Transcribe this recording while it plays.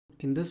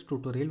in this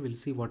tutorial we'll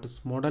see what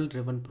is model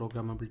driven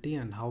programmability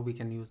and how we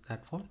can use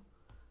that for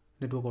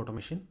network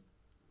automation.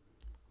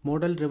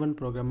 Model driven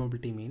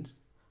programmability means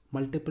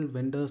multiple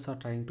vendors are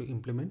trying to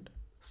implement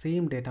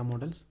same data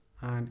models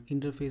and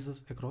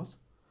interfaces across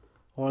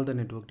all the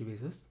network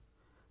devices.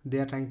 They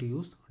are trying to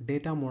use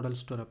data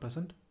models to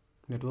represent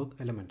network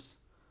elements.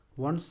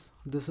 Once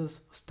this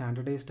is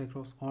standardized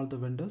across all the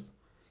vendors,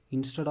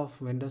 instead of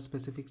vendor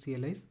specific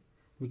CLIs,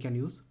 we can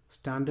use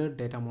standard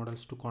data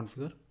models to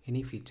configure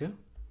any feature.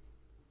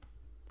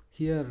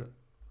 Here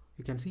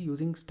you can see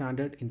using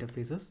standard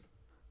interfaces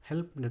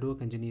help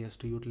network engineers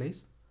to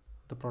utilize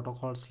the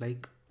protocols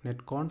like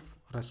NETCONF,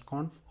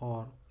 RESTCONF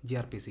or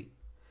gRPC.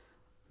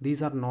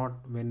 These are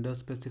not vendor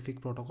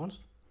specific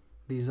protocols.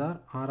 These are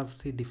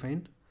RFC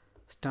defined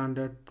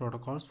standard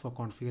protocols for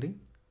configuring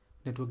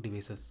network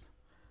devices,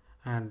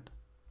 and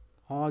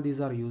all these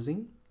are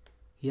using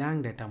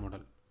YANG data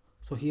model.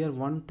 So here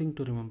one thing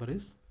to remember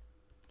is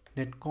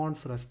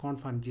NETCONF,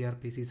 RESTCONF and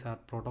gRPCs are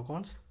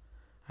protocols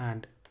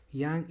and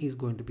YANG is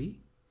going to be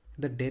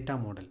the data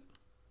model.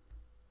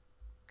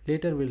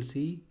 Later we'll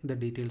see the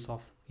details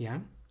of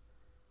YANG.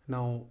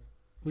 Now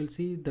we'll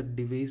see the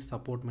device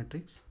support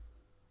metrics.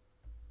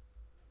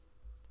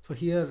 So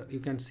here you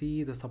can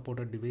see the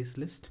supported device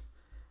list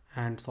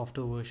and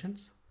software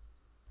versions.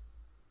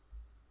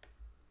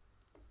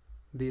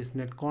 These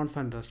NETCONF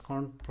and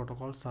RESTCONF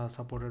protocols are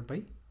supported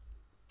by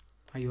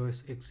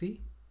iOS XE.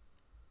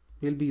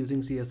 We'll be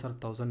using CSR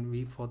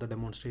 1000V for the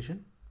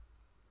demonstration.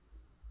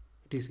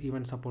 It is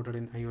even supported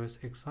in iOS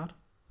XR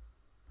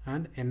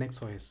and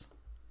NXOS.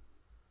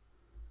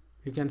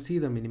 You can see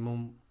the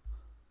minimum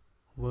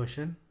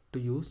version to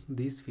use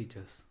these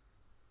features.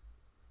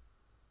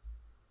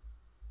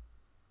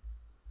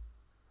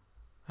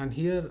 And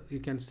here you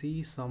can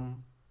see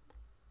some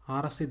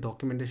RFC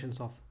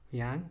documentations of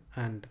YANG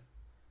and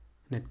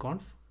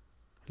NETCONF.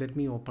 Let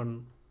me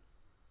open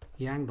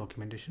YANG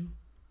documentation.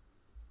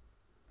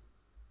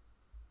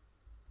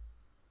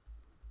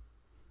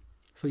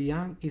 So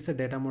YANG is a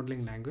data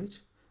modeling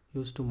language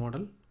used to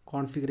model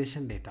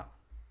configuration data,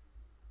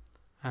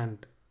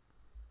 and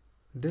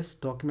this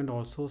document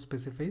also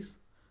specifies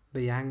the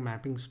YANG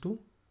mappings to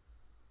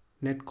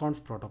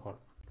NETCONF protocol.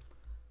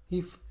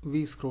 If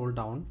we scroll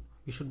down,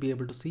 we should be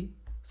able to see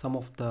some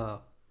of the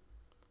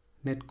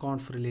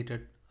NETCONF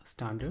related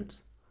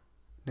standards,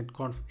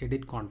 NETCONF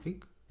edit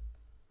config,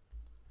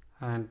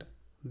 and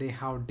they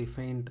have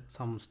defined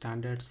some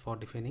standards for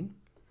defining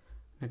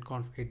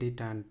NETCONF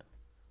edit and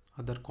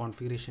other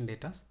configuration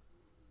data.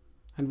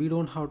 And we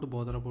don't have to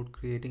bother about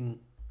creating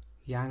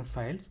YANG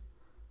files.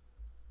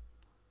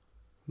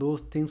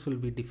 Those things will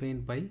be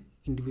defined by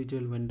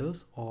individual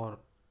vendors or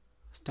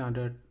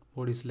standard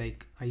bodies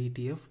like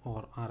IETF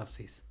or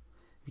RFCs.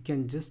 We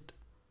can just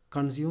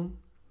consume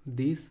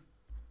these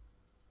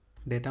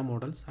data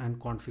models and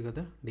configure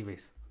the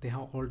device. They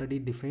have already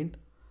defined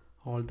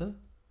all the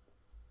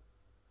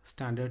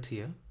standards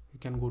here. You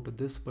can go to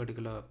this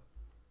particular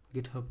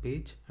GitHub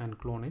page and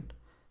clone it.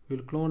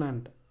 We'll clone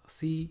and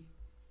see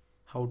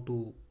how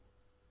to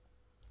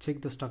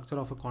check the structure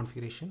of a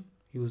configuration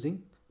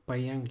using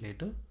PyYANG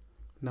later.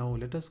 Now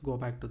let us go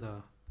back to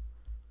the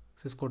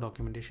Cisco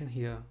documentation.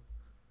 Here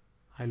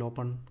I'll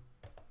open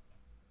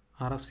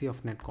RFC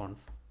of NETCONF.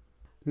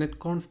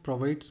 NETCONF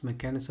provides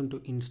mechanism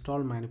to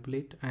install,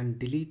 manipulate and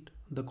delete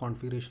the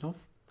configuration of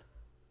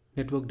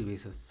network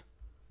devices.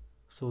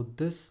 So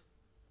this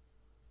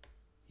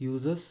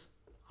uses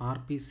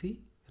RPC,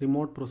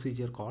 remote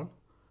procedure call.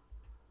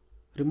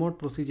 Remote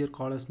procedure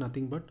call is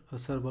nothing but a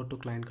server to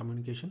client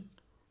communication.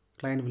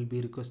 Client will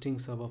be requesting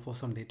server for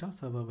some data.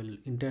 Server will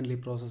internally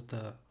process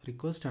the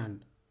request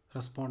and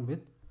respond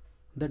with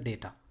the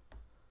data.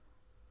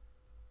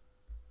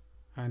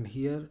 And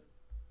here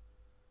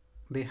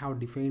they have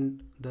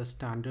defined the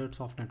standards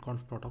of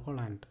NETCONF protocol,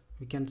 and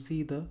we can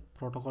see the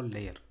protocol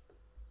layer.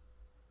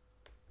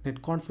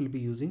 NETCONF will be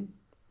using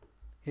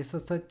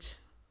SSH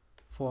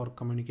for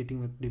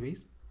communicating with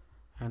device,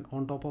 and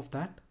on top of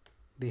that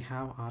they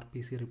have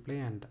RPC reply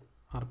and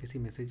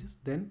RPC messages.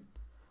 Then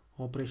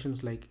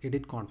operations like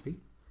edit config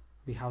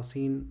we have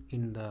seen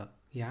in the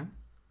YANG,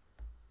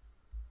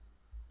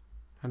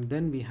 and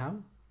then we have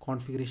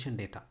configuration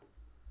data.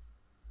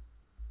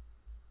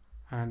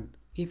 And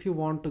if you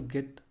want to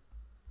get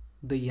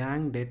the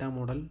YANG data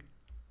model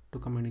to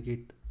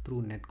communicate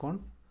through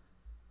NETCONF,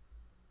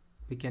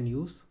 we can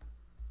use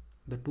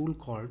the tool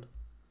called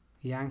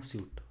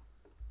𝗟𝗏𝗄𝒏.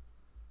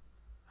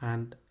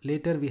 And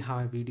later we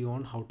have a video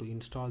on how to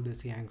install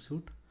this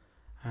𝗟𝗏𝗄𝒏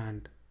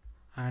and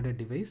add a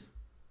device,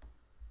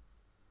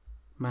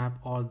 map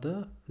all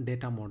the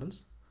data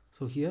models.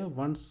 So here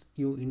once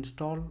you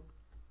install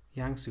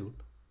𝗟𝗏𝗄𝒏,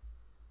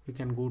 you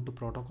can go to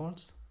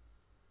protocols,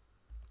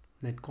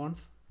 NETCONF,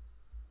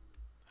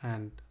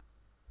 and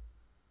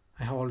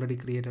I have already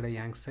created a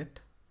YANG set.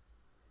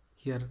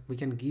 Here we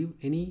can give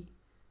any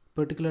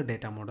particular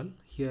data model.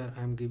 Here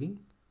I am giving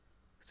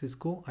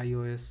Cisco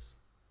iOS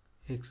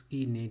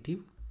XE native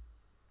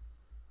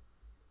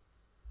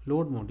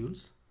load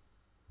modules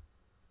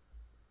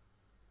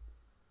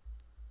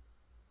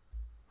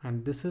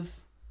and this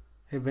is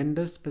a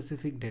vendor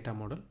specific data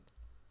model,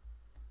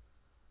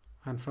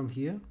 and from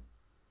here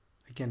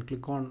I can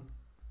click on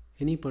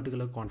any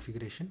particular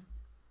configuration,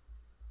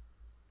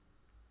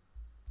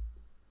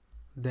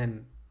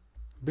 then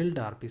build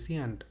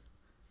RPC, and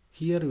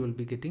here you will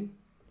be getting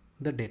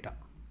the data.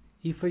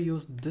 If I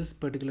use this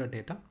particular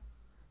data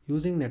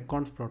using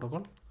NETCONF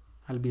protocol,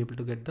 I'll be able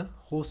to get the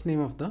host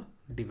name of the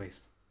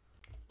device.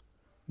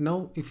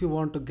 Now if you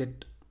want to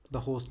get the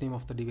host name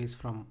of the device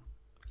from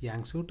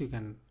𝗂𝗂𝗃, you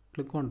can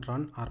click on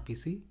run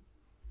RPC,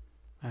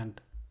 and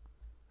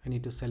I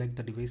need to select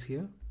the device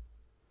here.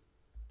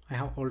 I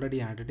have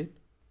already added it.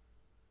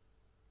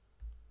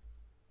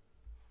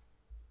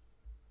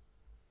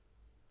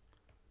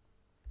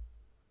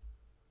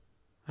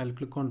 I'll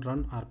click on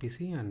run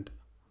RPC, and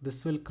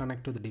this will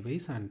connect to the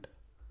device and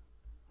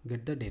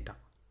get the data.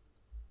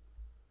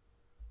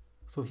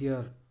 So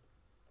here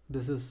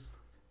this is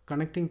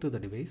connecting to the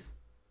device,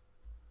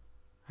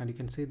 and you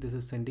can see this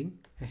is sending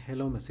a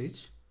hello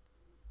message,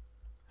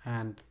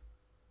 and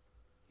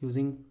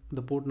using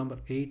the port number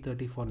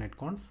 830 for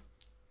netconf.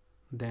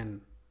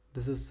 Then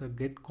this is a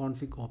get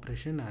config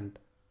operation, and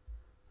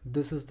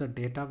this is the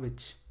data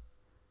which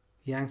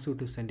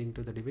𝗂𝗂𝗃 is sending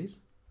to the device,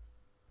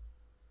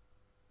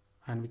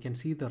 and we can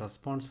see the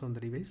response from the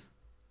device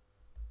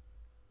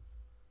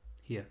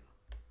here.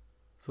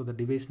 So the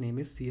device name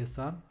is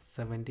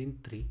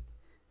CSR173.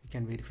 We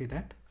can verify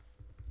that.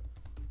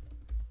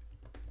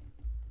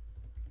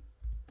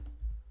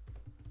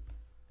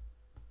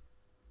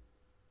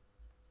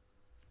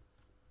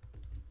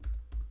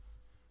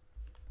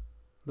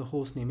 The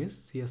host name is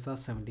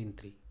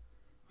CSR173.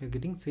 We're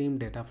getting same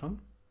data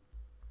from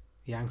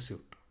𝗂𝗂𝗃.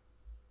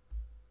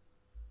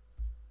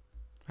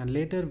 And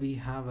later we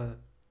have a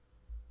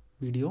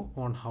video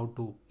on how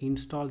to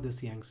install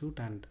this 𝗂𝗂𝗃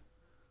and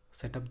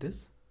set up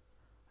this.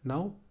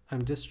 Now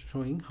I'm just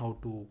showing how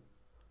to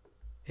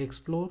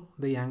explore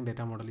the 𝗂𝗃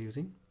data model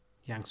using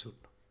𝗂𝗂𝗃.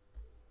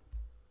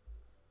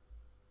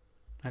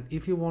 And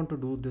if you want to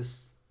do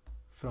this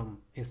from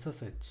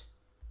SSH,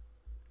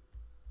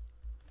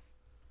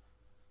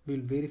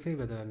 we'll verify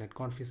whether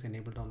NETCONF is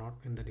enabled or not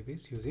in the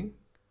device using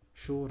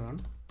show run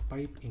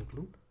pipe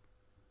include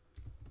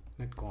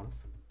netconf.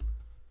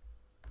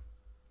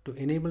 To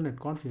enable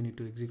netconf, you need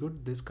to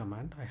execute this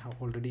command. I have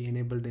already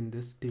enabled in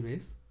this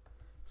device.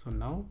 So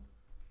now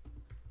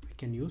I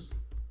can use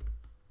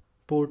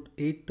port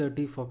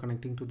 830 for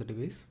connecting to the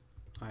device.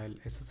 I'll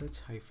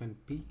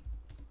ssh-p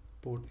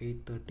port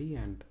 830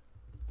 and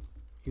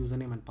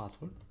username and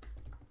password.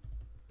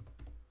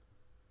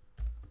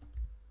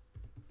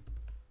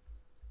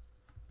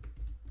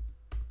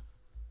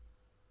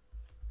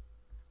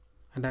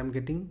 And I'm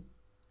getting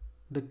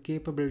the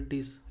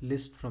capabilities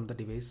list from the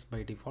device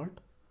by default.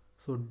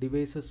 So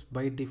devices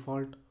by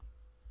default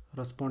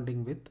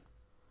responding with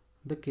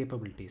the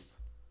capabilities,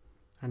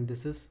 and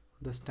this is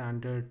the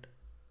standard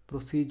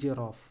procedure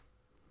of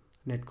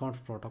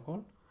NETCONF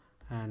protocol.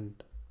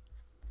 And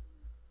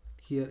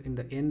here in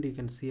the end you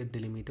can see a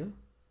delimiter.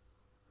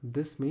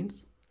 This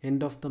means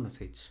end of the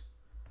message.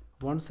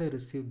 Once I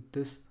receive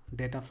this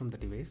data from the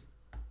device,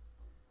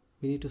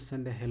 we need to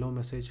send a hello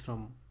message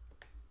from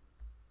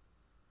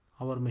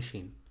our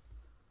machine,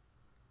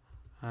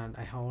 and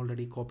I have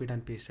already copied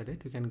and pasted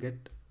it. You can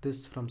get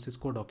this from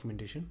Cisco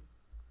documentation.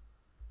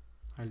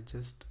 I'll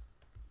just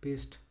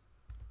paste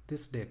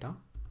this data,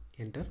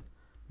 enter.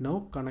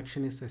 Now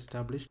connection is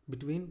established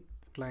between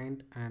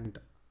client and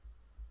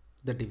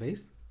the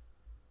device,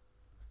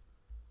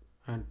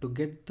 and to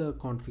get the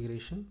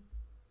configuration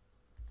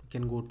you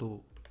can go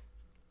to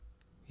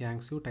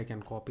𝗂𝗂𝗃. I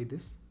can copy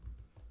this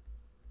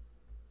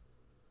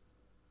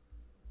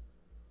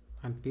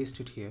and paste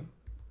it here.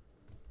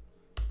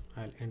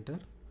 I'll enter,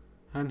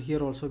 and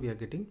here also we are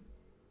getting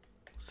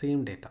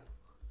same data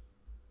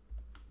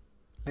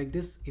like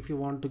this. If you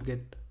want to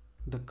get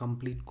the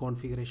complete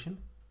configuration,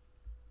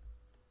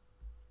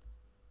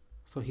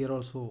 so here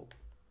also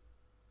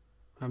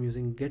I'm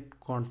using get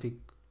config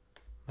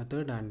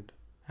method and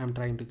I'm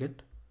trying to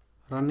get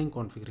running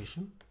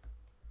configuration.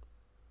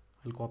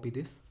 I'll copy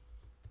this,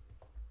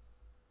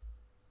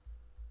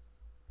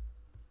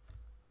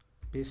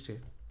 paste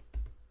it.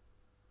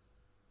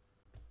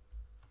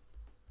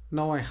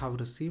 Now I have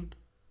received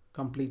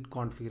complete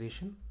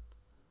configuration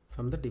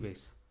from the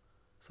device.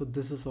 So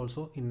this is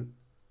also in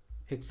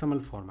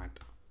XML format.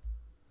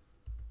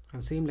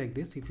 And same like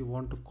this, if you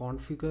want to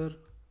configure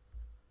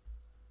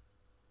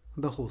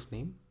the host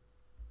name,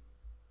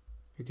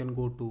 you can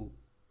go to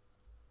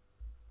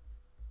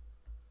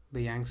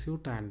the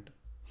𝗂𝗂𝗃, and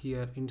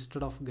here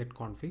instead of get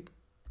config,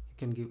 you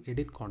can give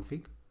edit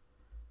config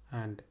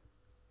and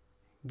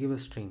give a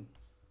string.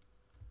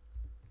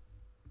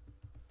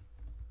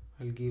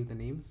 I'll give the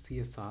name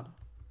CSR,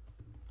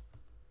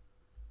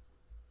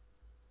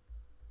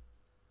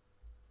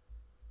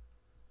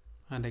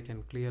 and I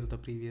can clear the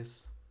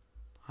previous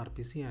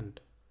RPC and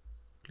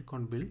click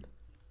on build.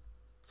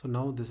 So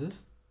now this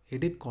is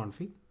edit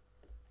config.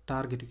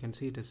 Target, you can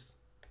see it is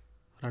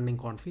running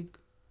config,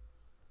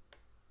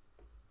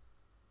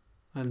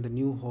 and the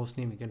new host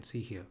name you can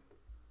see here.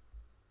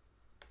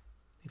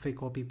 if I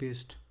copy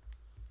paste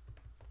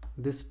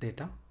this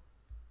data,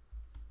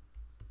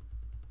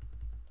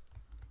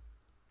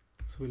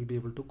 so we'll be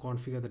able to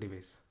configure the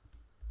device.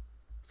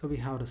 So we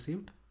have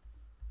received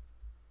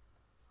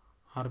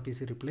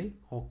RPC reply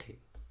OK.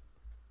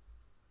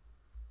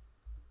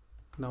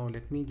 Now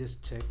let me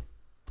just check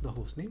the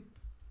hostname.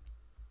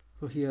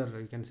 So here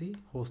you can see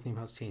hostname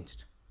has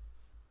changed.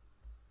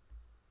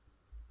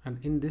 And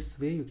in this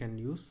way you can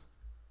use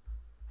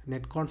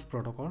NETCONF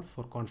protocol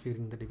for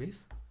configuring the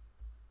device.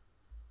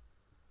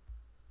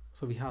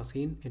 So we have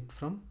seen it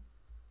from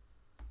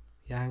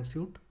YANG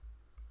suite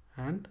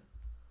and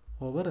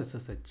over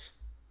SSH.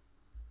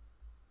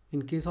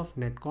 In case of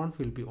NETCONF,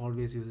 we'll be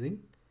always using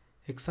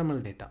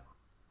XML data.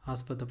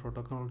 As per the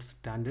protocol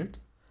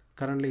standards,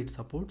 currently it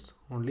supports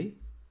only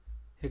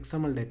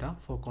XML data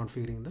for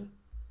configuring the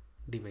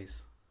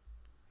device.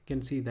 You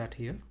can see that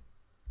here.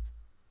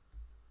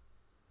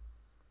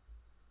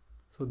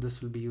 So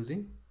this will be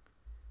using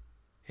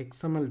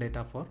XML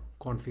data for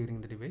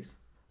configuring the device.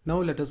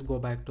 Now let us go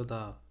back to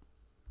the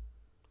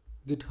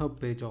GitHub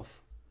page of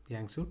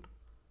YANG suite.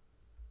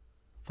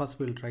 First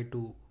we'll try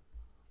to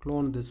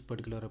clone this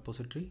particular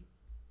repository.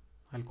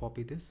 I'll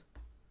copy this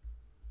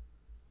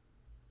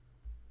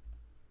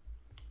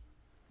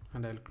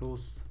and I'll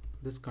close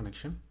this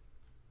connection,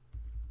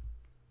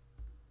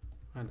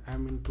 and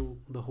I'm into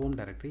the home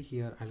directory.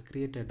 Here I'll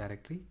create a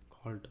directory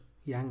called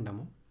YANG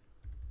demo.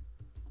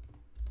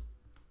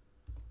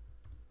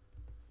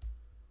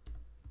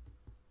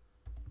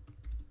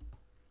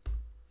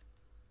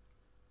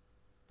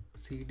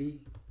 cd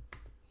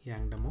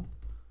YANG demo.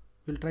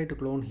 We'll try to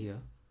clone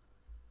here.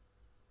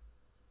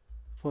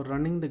 For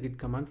running the git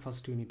command,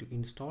 first you need to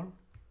install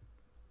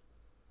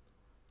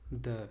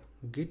the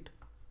git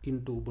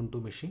into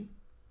Ubuntu machine.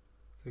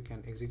 So you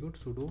can execute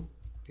sudo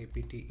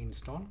apt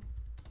install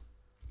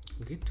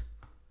git.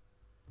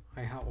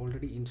 I have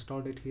already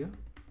installed it here.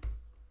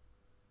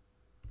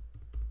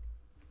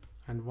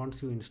 And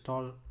once you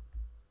install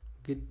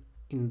git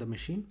in the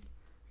machine,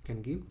 you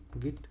can give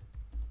git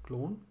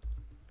clone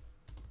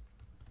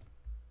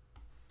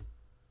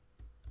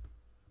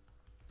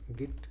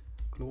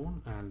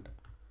and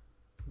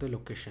the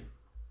location.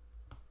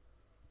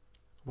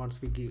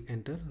 Once we give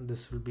enter,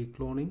 this will be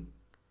cloning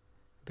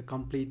the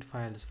complete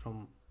files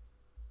from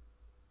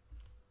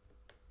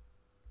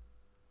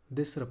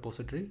this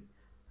repository,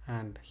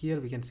 and here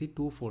we can see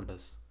two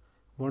folders.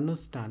 One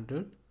is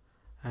standard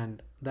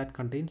and that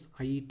contains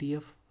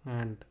IETF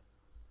and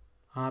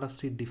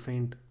RFC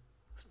defined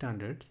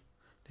standards.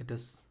 Let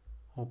us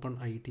open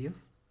IETF,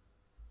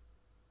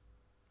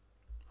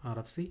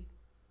 RFC,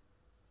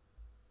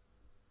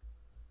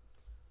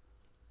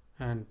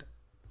 and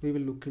we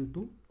will look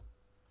into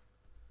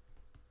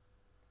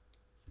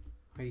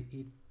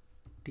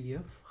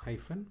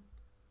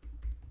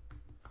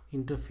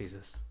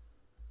IETF-interfaces.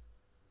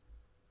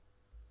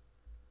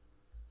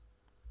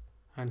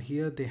 And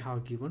here they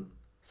have given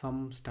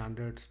some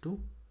standards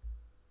to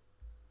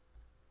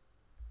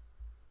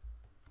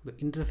the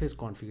interface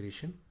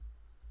configuration.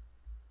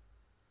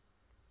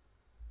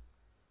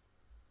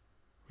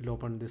 We'll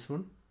open this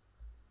one,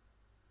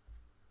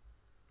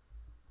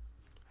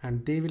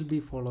 and they will be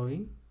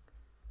following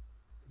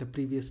the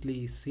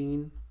previously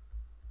seen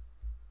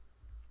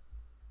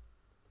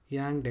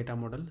YANG data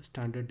model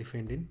standard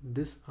defined in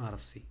this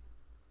RFC.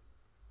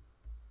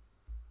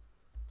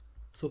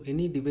 So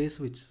any device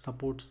which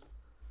supports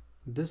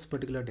this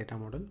particular data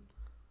model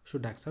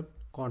should accept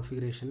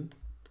configuration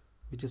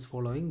which is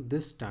following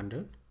this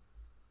standard.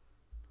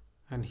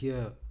 And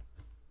here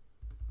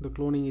the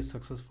cloning is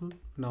successful.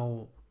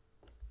 Now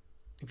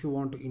if you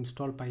want to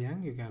install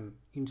PyYang, you can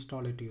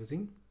install it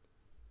using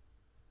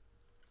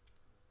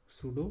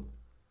sudo,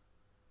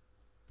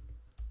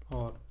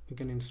 or you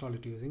can install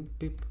it using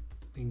pip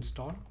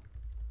install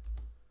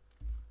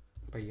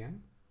PyYang.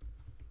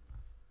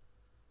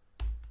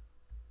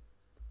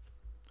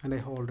 And I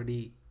have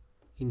already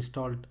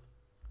installed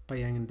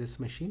PyYang in this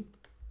machine.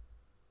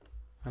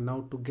 And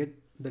now to get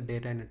the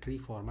data in a tree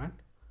format,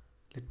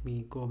 let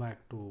me go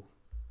back to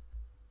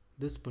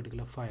this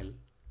particular file.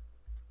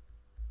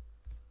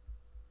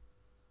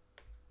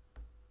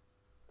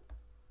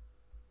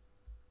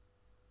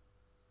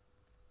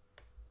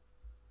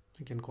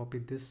 You can copy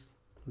this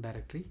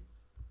directory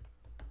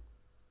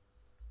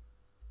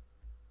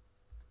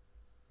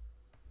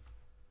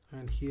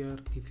and here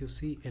if you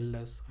see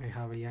ls, I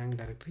have a YANG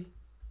directory.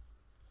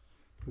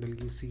 We'll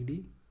give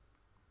cd,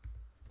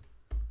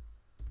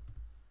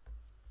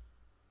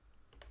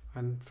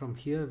 and from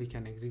here we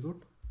can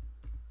execute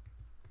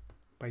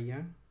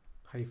pyang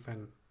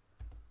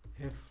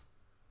 -f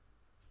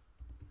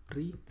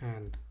tree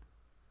and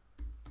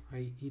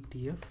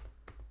IETF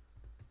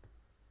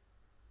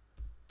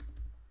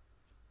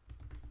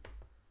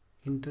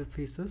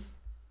interfaces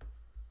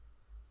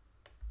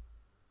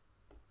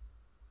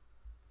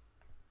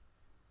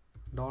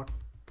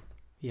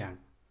 .yang.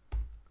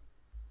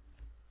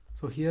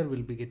 So here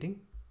we'll be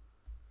getting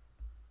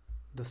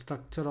the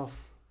structure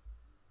of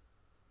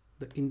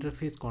the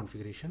interface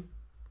configuration,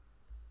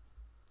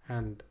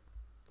 and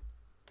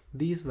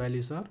These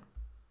values are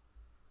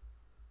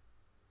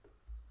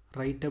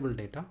writable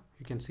data.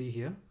 You can see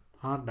here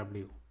RW.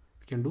 You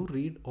can do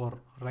read or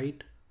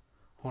write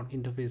on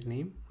interface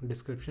name,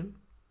 description,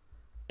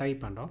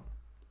 type and all.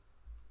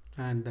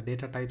 And the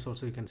data types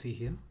also you can see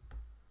here.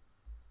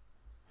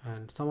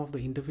 And some of the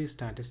interface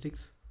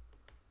statistics,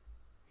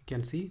 you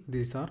can see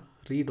these are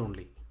read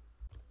only.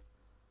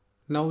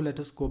 Now let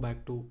us go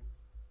back to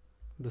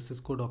the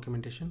Cisco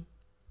documentation.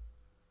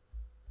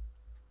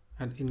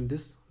 And in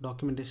this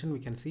documentation we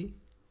can see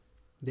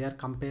they are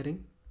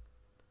comparing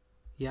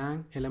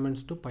Yang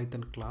elements to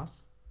Python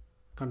class,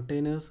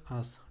 containers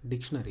as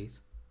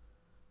dictionaries.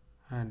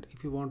 And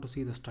if you want to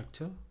see the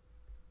structure,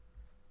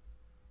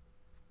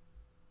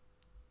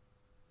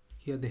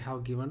 here they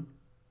have given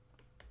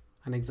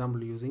an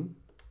example using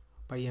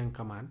pyang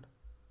command,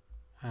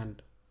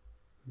 and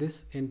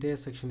this entire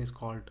section is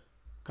called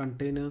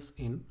containers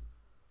in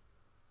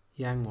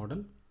Yang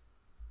model,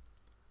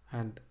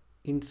 and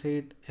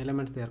inside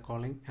elements they are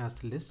calling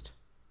as list,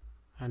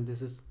 and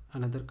this is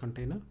another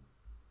container.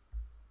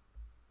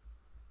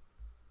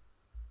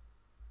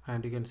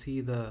 And you can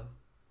see the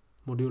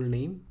module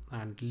name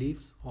and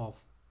leaves of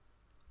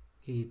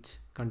each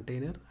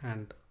container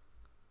and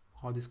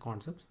all these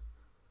concepts.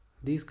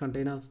 These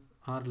containers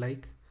are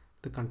like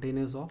the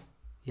containers of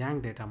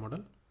Yang data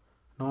model,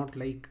 not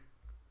like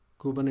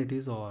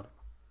Kubernetes or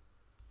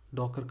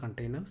Docker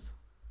containers.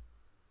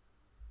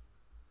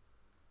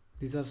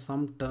 These are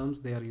some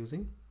terms they are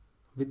using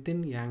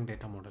within Yang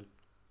data model.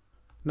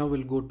 Now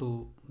we'll go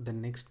to the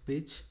next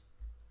page.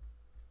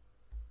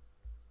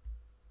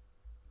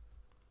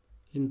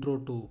 Intro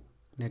to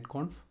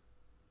NetConf.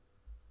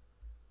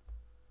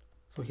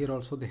 So here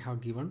also they have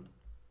given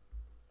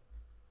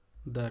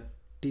the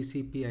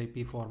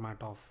TCP/IP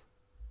format of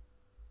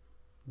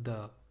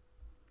the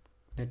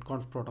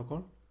NetConf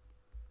protocol,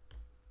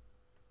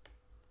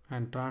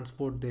 and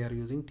transport they are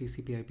using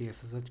TCP/IP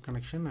SSH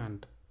connection,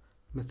 and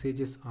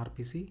messages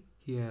RPC.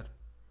 Here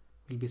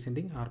we'll be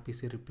sending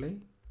RPC reply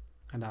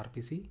and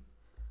RPC,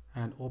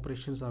 and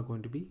operations are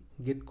going to be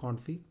git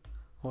config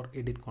or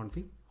edit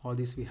config. All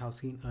these we have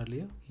seen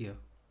earlier here.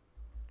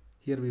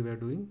 Here we were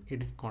doing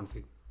edit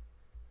config.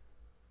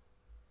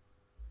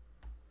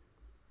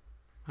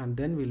 And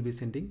then we'll be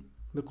sending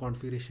the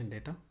configuration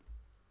data.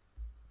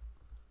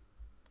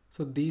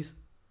 So these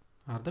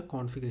are the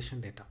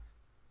configuration data.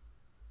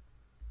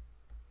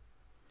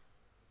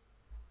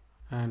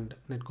 And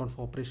NetConf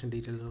operation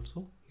details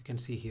also you can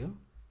see here.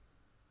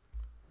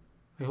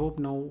 I hope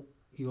now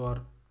you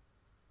are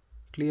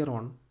clear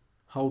on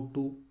how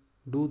to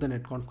do the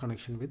NetConf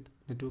connection with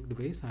network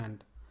device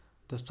and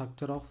the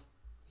structure of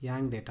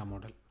Yang data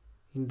model.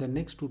 In the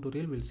next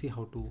tutorial we'll see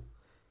how to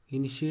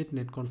initiate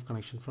NetConf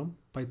connection from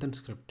Python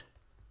script.